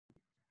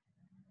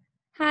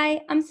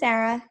Hi, I'm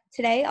Sarah.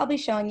 Today I'll be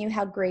showing you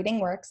how grading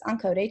works on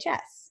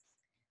CodeHS.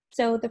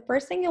 So the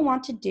first thing you'll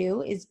want to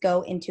do is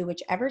go into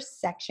whichever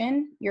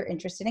section you're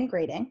interested in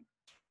grading.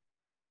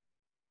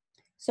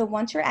 So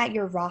once you're at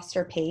your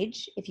roster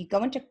page, if you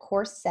go into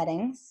course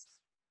settings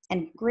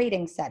and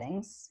grading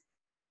settings,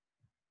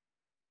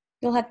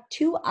 you'll have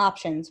two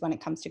options when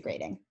it comes to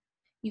grading.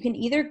 You can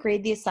either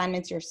grade the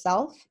assignments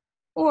yourself,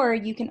 or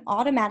you can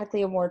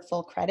automatically award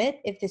full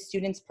credit if the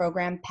student's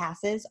program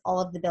passes all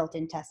of the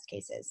built-in test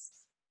cases.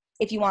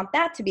 If you want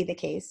that to be the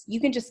case,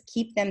 you can just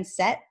keep them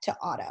set to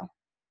auto.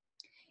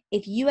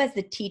 If you as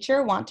the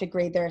teacher want to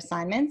grade their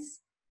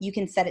assignments, you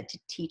can set it to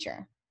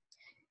teacher.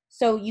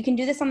 So you can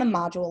do this on the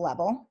module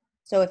level.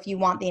 So if you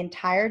want the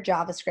entire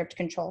JavaScript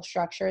control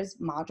structures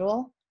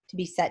module to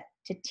be set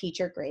to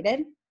teacher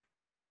graded, you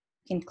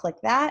can click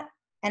that.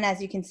 And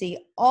as you can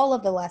see, all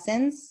of the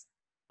lessons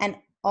and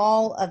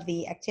all of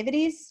the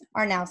activities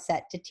are now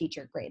set to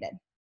teacher graded.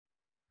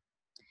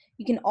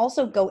 You can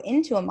also go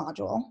into a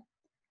module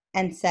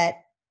and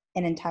set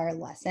an entire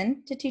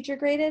lesson to teacher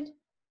graded,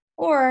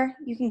 or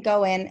you can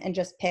go in and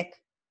just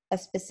pick a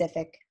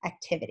specific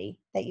activity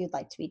that you'd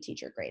like to be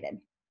teacher graded.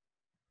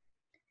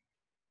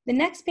 The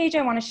next page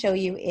I want to show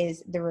you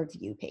is the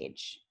review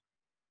page.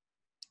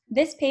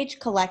 This page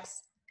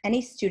collects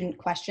any student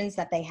questions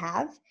that they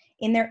have.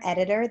 In their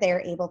editor, they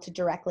are able to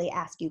directly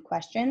ask you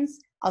questions.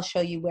 I'll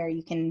show you where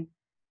you can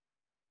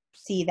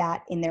see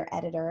that in their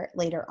editor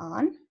later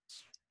on,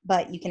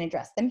 but you can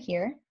address them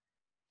here.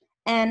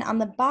 And on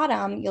the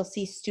bottom, you'll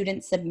see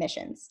student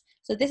submissions.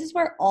 So this is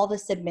where all the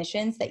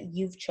submissions that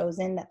you've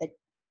chosen that the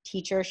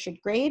teacher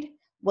should grade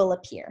will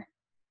appear.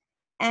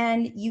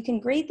 And you can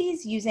grade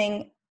these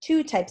using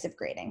two types of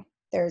grading.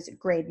 There's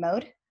grade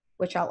mode,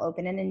 which I'll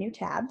open in a new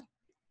tab,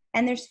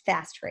 and there's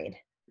fast grade,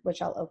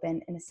 which I'll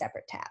open in a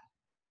separate tab.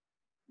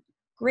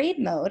 Grade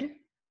mode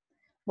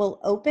will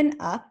open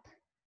up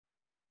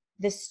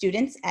the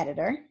student's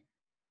editor.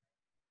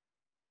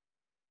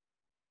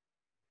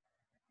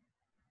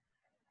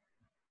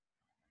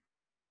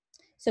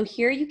 So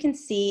here you can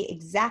see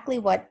exactly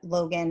what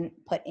Logan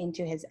put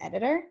into his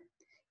editor.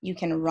 You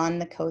can run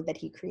the code that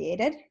he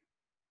created.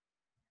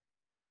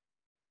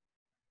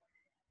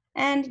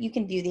 And you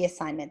can view the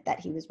assignment that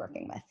he was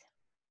working with.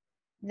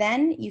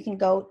 Then you can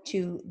go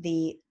to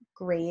the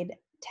grade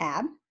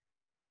tab,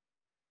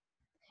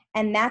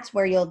 and that's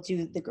where you'll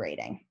do the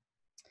grading.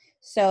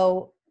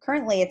 So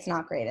currently it's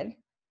not graded.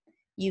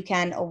 You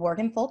can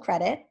award him full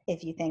credit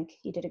if you think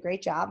he did a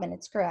great job and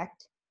it's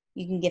correct.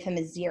 You can give him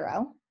a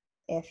 0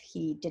 if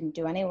he didn't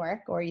do any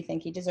work or you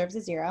think he deserves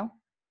a 0.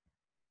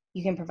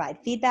 You can provide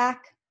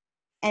feedback.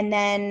 And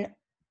then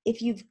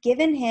if you've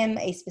given him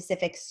a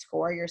specific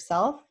score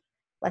yourself,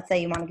 let's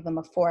say you want to give him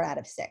a 4 out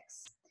of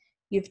 6.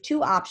 You have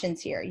two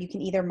options here. You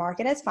can either mark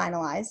it as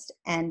finalized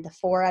and the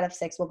 4 out of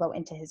 6 will go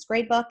into his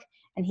gradebook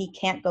and he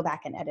can't go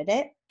back and edit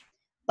it.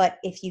 But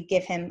if you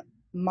give him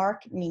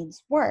mark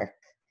needs work,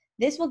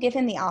 this will give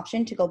him the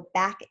option to go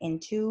back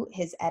into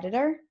his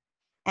editor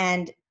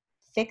and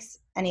fix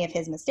any of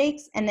his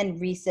mistakes and then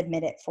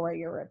resubmit it for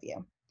your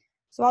review.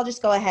 So I'll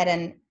just go ahead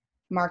and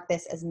mark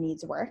this as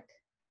needs work.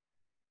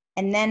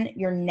 And then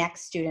your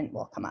next student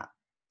will come up.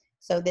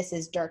 So this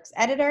is Dirk's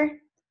editor.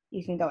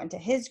 You can go into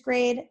his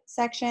grade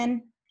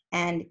section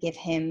and give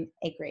him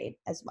a grade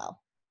as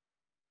well.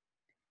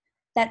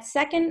 That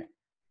second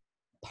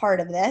part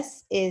of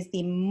this is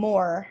the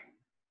More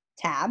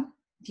tab.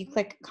 If you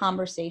click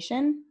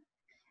Conversation,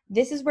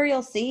 this is where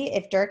you'll see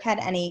if Dirk had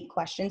any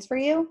questions for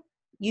you,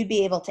 you'd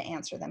be able to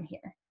answer them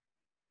here.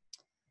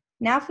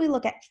 Now if we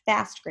look at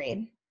Fast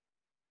Grade,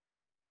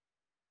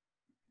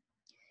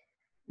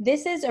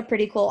 this is a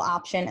pretty cool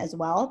option as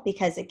well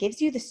because it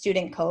gives you the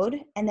student code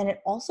and then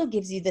it also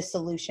gives you the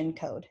solution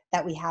code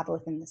that we have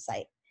within the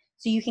site.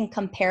 So you can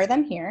compare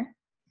them here,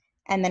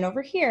 and then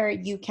over here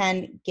you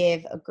can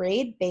give a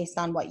grade based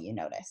on what you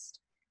noticed.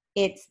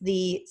 It's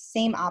the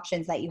same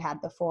options that you had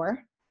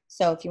before.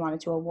 So if you wanted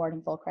to award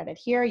him full credit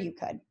here, you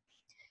could.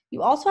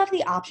 You also have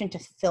the option to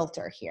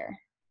filter here.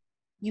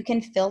 You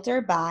can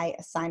filter by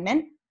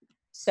assignment.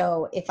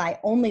 So if I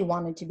only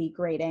wanted to be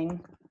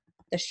grading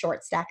the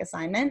short stack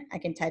assignment, I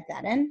can type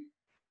that in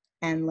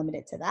and limit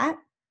it to that.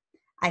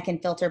 I can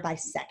filter by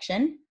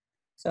section.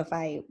 So if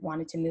I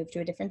wanted to move to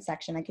a different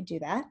section, I could do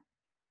that.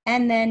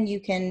 And then you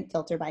can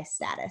filter by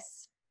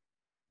status.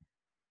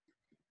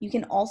 You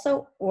can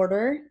also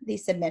order the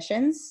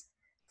submissions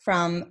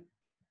from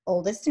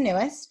oldest to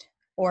newest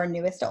or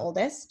newest to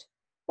oldest,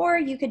 or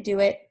you could do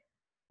it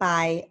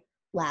by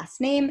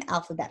last name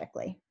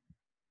alphabetically.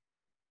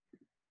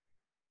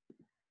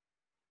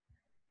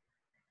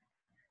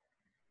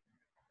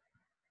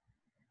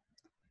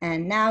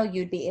 And now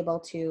you'd be able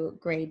to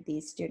grade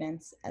these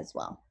students as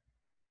well.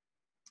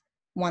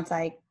 Once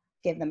I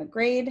give them a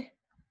grade,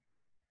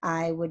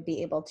 I would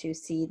be able to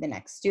see the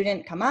next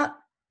student come up.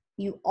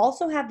 You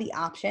also have the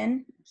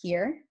option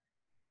here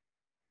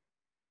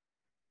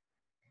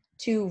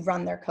to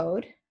run their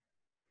code.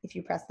 If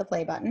you press the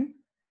play button,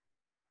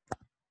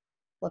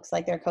 looks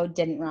like their code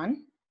didn't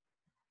run.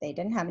 They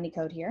didn't have any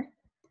code here.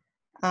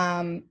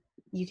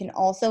 You can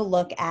also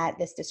look at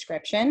this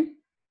description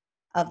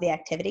of the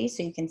activity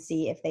so you can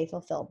see if they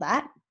fulfilled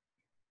that.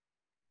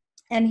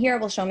 And here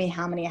it will show me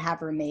how many I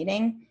have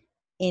remaining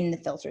in the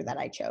filter that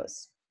I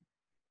chose.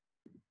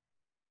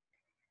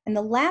 And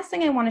the last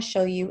thing I want to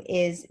show you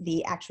is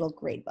the actual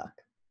gradebook.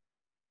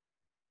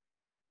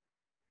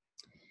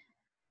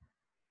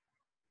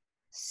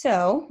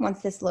 So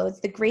once this loads,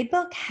 the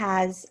gradebook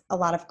has a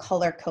lot of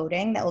color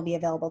coding that will be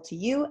available to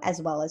you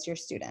as well as your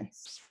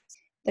students.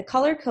 The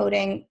color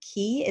coding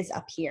key is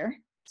up here.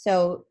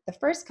 So the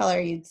first color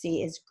you'd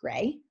see is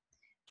gray.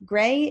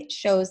 Gray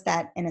shows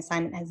that an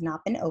assignment has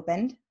not been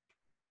opened.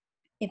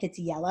 If it's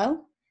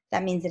yellow,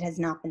 that means it has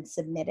not been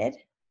submitted.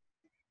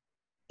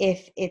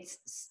 If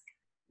it's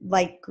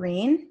light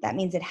green, that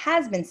means it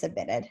has been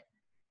submitted,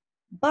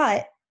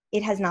 but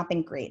it has not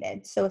been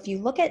graded. So if you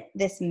look at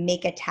this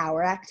make a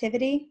tower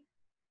activity,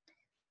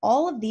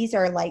 all of these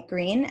are light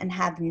green and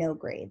have no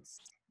grades.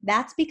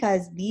 That's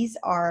because these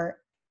are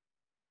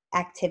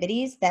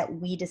activities that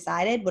we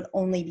decided would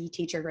only be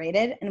teacher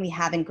graded and we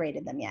haven't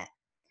graded them yet.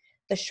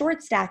 The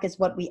short stack is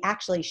what we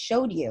actually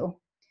showed you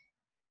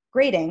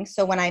grading.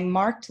 So when I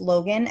marked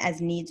Logan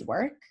as needs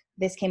work,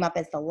 this came up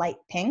as the light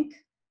pink,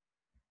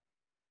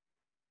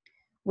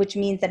 which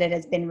means that it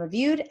has been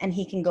reviewed and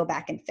he can go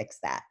back and fix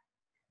that.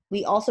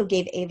 We also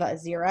gave Ava a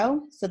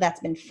 0, so that's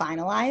been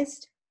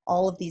finalized.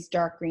 All of these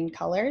dark green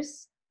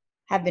colors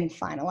have been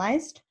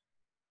finalized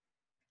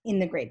in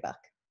the gradebook.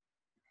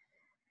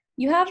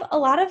 You have a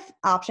lot of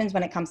options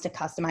when it comes to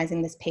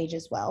customizing this page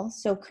as well.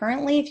 So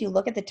currently, if you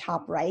look at the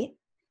top right,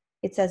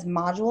 it says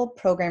Module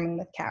Programming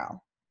with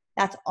Carol.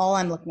 That's all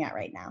I'm looking at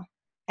right now.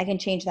 I can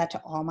change that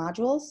to all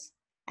modules.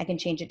 I can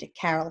change it to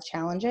Carol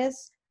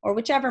Challenges, or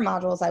whichever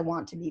modules I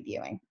want to be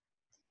viewing.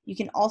 You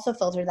can also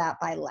filter that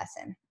by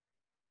lesson.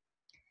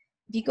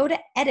 If you go to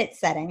Edit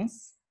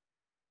Settings,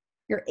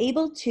 you're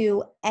able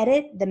to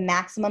edit the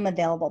maximum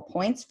available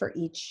points for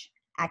each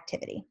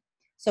activity.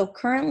 So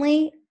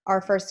currently, our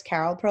first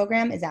Carol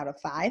program is out of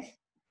 5. If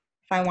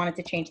I wanted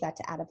to change that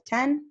to out of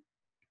 10,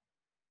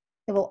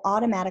 it will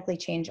automatically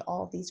change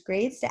all of these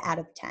grades to out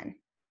of 10.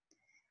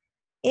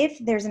 If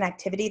there's an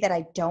activity that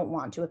I don't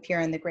want to appear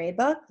in the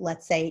gradebook,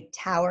 let's say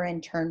tower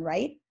and turn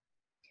right,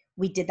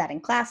 we did that in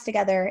class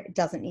together, it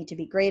doesn't need to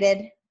be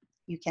graded,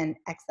 you can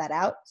X that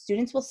out.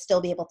 Students will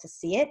still be able to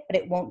see it, but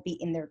it won't be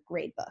in their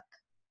gradebook.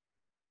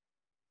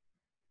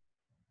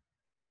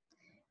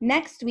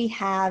 Next, we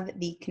have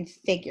the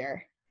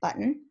Configure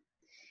button.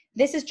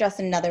 This is just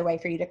another way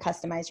for you to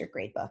customize your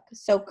gradebook.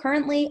 So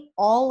currently,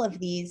 all of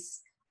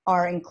these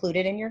are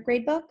included in your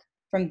gradebook,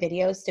 from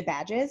videos to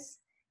badges.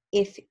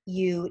 If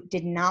you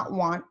did not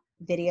want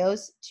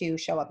videos to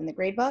show up in the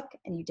gradebook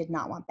and you did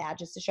not want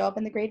badges to show up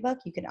in the gradebook,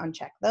 you can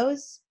uncheck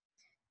those.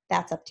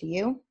 That's up to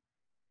you.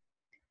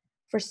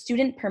 For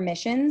student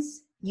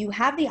permissions, you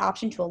have the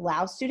option to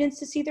allow students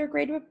to see their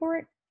grade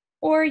report,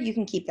 or you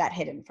can keep that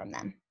hidden from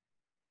them.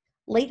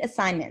 Late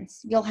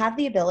assignments, you'll have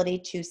the ability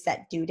to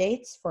set due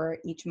dates for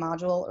each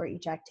module or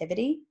each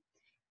activity.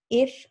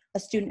 If a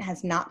student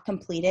has not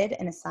completed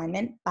an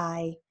assignment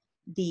by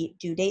the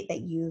due date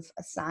that you've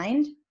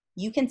assigned,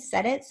 you can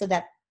set it so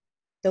that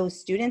those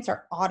students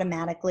are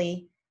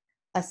automatically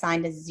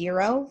assigned a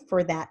 0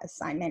 for that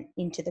assignment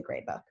into the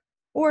gradebook.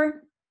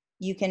 Or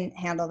you can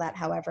handle that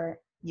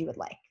however you would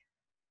like.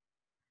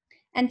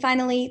 And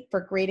finally,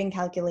 for grading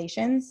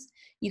calculations,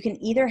 you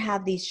can either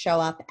have these show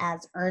up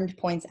as earned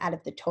points out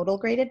of the total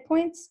graded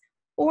points,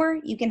 or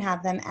you can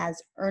have them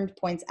as earned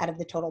points out of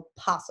the total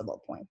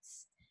possible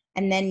points.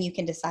 And then you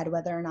can decide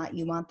whether or not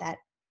you want that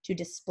to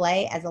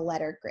display as a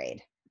letter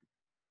grade.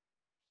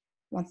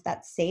 Once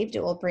that's saved,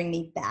 it will bring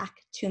me back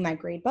to my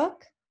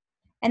gradebook.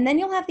 And then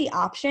you'll have the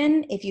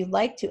option, if you'd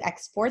like, to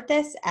export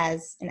this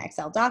as an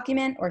Excel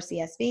document or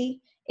CSV,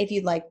 if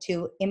you'd like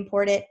to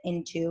import it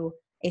into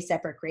a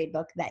separate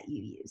gradebook that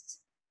you use.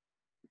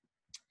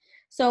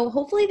 So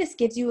hopefully this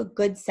gives you a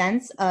good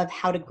sense of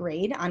how to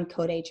grade on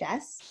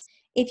CodeHS.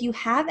 If you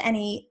have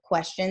any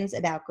questions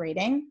about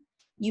grading,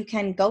 you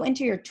can go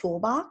into your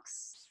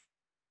toolbox.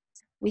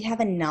 We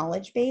have a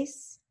knowledge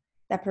base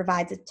that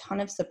provides a ton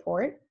of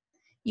support.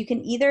 You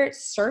can either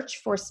search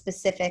for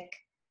specific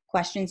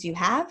questions you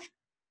have,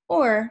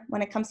 or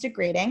when it comes to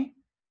grading,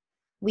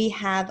 we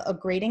have a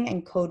grading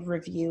and code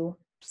review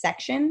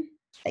section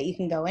that you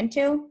can go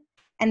into,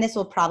 and this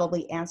will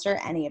probably answer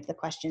any of the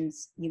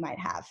questions you might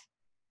have.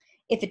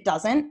 If it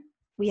doesn't,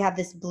 we have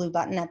this blue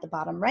button at the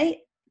bottom right.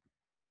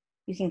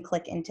 You can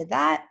click into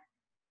that.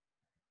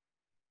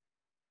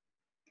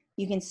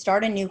 You can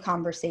start a new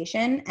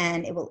conversation,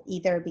 and it will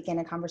either begin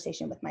a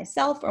conversation with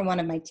myself or one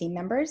of my team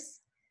members,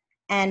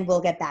 and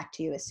we'll get back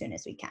to you as soon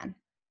as we can.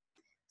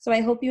 So I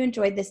hope you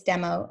enjoyed this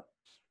demo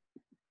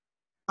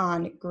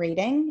on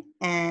grading,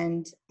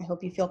 and I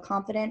hope you feel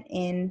confident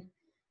in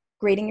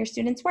grading your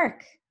students'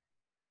 work.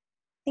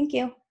 Thank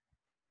you.